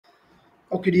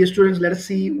Okay, dear students, let us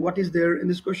see what is there in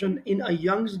this question. In a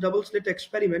Young's double slit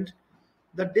experiment,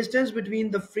 the distance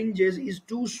between the fringes is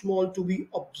too small to be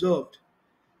observed.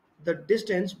 The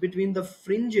distance between the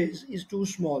fringes is too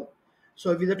small.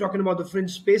 So if we are talking about the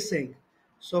fringe spacing,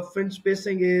 so fringe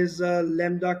spacing is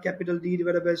lambda capital D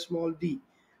divided by small d.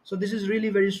 So this is really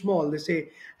very small, they say.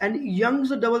 And Young's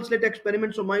double slit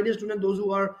experiment. So my dear student, those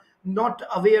who are not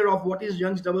aware of what is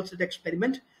Young's double slit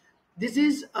experiment, this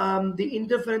is the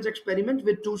interference experiment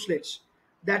with two slits.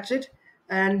 That's it.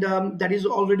 And that is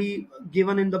already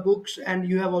given in the books and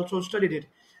you have also studied it.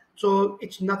 So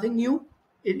it's nothing new.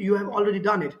 You have already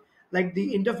done it. Like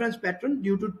the interference pattern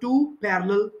due to two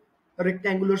parallel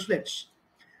rectangular slits.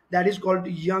 That is called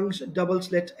Young's double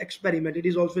slit experiment. It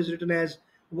is also written as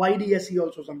YDSE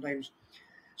also sometimes.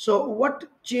 So what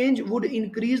change would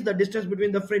increase the distance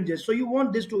between the fringes? So you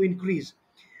want this to increase.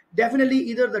 Definitely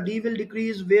either the D will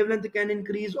decrease, wavelength can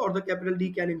increase, or the capital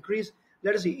D can increase.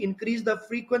 Let us see, increase the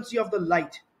frequency of the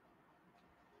light.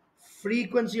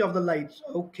 Frequency of the lights.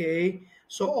 Okay.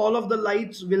 So all of the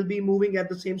lights will be moving at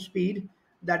the same speed.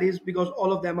 That is because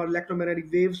all of them are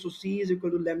electromagnetic waves. So C is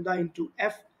equal to lambda into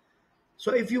F.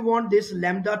 So if you want this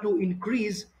lambda to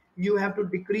increase, you have to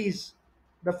decrease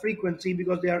the frequency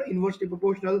because they are inversely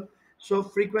proportional. So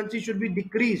frequency should be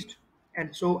decreased,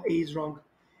 and so A is wrong.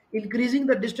 Increasing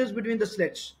the distance between the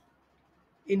slits.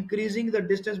 Increasing the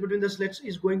distance between the slits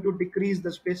is going to decrease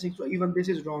the spacing. So even this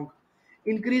is wrong.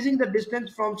 Increasing the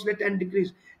distance from slit and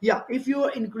decrease. Yeah, if you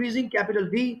are increasing capital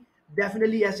D,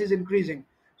 definitely S is increasing.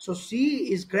 So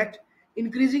C is correct.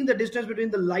 Increasing the distance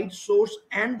between the light source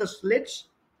and the slits,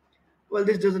 well,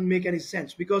 this doesn't make any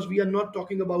sense because we are not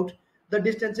talking about the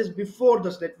distances before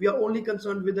the slit. We are only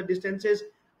concerned with the distances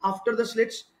after the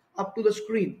slits up to the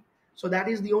screen. So that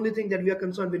is the only thing that we are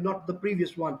concerned with, not the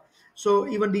previous one. So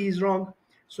even D is wrong.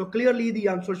 So clearly the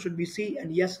answer should be C,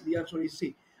 and yes, the answer is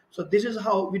C. So this is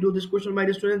how we do this question, my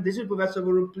dear students. This is Professor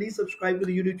Guru. Please subscribe to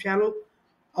the YouTube channel.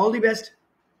 All the best.